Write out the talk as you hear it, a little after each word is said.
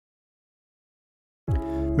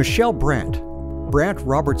Michelle Brandt, Brandt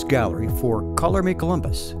Roberts Gallery for Color Me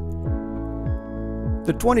Columbus.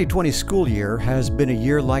 The 2020 school year has been a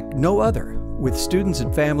year like no other, with students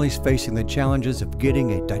and families facing the challenges of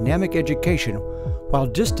getting a dynamic education while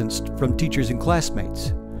distanced from teachers and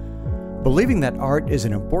classmates. Believing that art is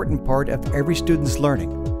an important part of every student's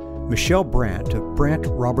learning, Michelle Brandt of Brandt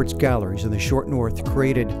Roberts Galleries in the Short North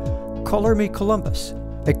created Color Me Columbus,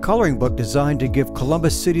 a coloring book designed to give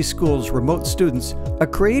Columbus City Schools remote students a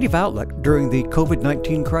creative outlet during the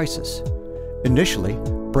COVID-19 crisis. Initially,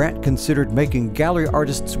 Brandt considered making gallery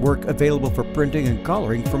artists' work available for printing and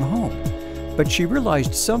coloring from home, but she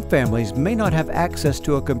realized some families may not have access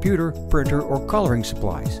to a computer, printer, or coloring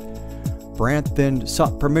supplies. Brandt then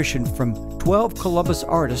sought permission from 12 Columbus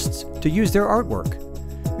artists to use their artwork,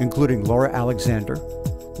 including Laura Alexander,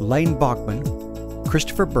 Lane Bachman,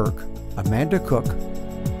 Christopher Burke, Amanda Cook,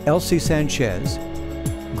 Elsie Sanchez,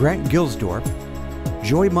 Grant Gilsdorf,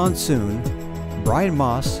 Joy Monsoon, Brian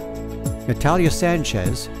Moss, Natalia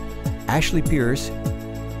Sanchez, Ashley Pierce,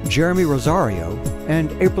 Jeremy Rosario,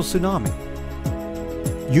 and April Tsunami.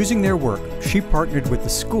 Using their work, she partnered with the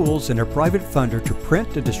schools and a private funder to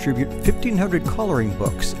print and distribute 1,500 coloring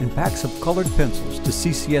books and packs of colored pencils to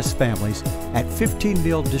CCS families at 15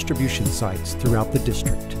 mail distribution sites throughout the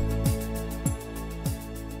district.